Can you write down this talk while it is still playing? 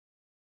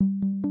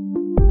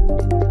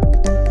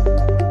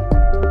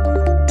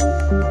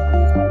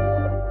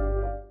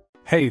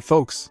Hey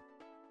folks!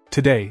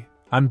 Today,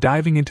 I'm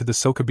diving into the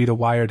Socobeta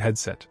wired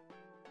headset.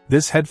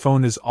 This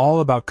headphone is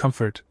all about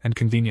comfort and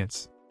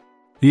convenience.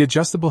 The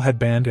adjustable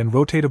headband and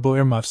rotatable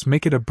earmuffs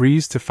make it a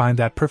breeze to find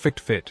that perfect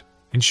fit,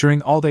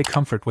 ensuring all-day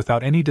comfort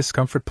without any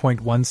discomfort.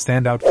 One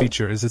standout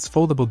feature is its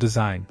foldable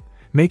design,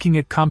 making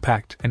it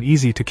compact and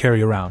easy to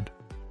carry around.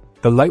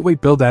 The lightweight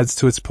build adds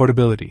to its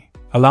portability,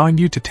 allowing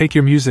you to take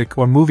your music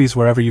or movies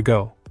wherever you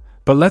go.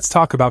 But let's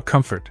talk about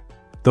comfort.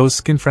 Those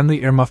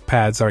skin-friendly earmuff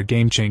pads are a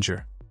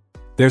game-changer.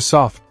 They're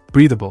soft,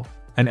 breathable,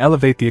 and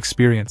elevate the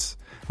experience,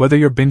 whether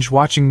you're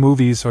binge-watching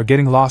movies or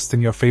getting lost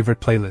in your favorite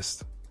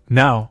playlist.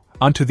 Now,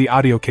 onto the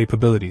audio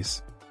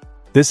capabilities.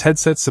 This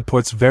headset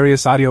supports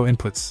various audio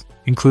inputs,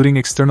 including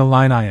external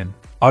line-in,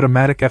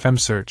 automatic FM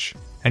search,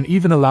 and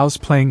even allows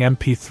playing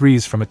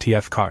MP3s from a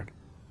TF card.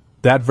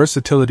 That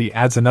versatility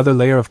adds another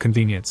layer of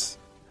convenience.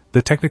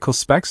 The technical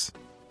specs?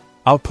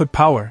 Output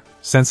power,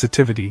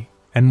 sensitivity,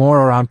 and more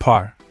are on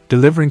par,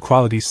 delivering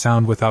quality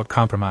sound without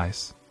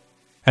compromise.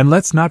 And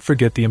let's not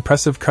forget the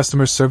impressive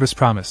customer service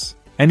promise.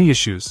 Any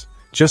issues,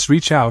 just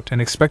reach out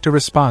and expect a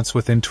response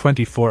within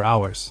 24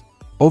 hours.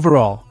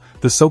 Overall,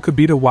 the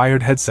Socobeta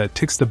wired headset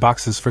ticks the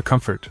boxes for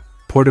comfort,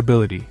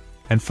 portability,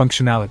 and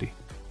functionality.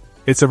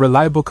 It's a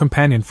reliable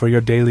companion for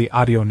your daily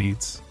audio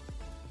needs.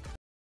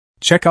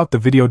 Check out the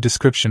video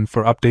description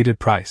for updated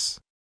price.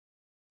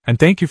 And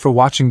thank you for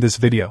watching this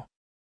video.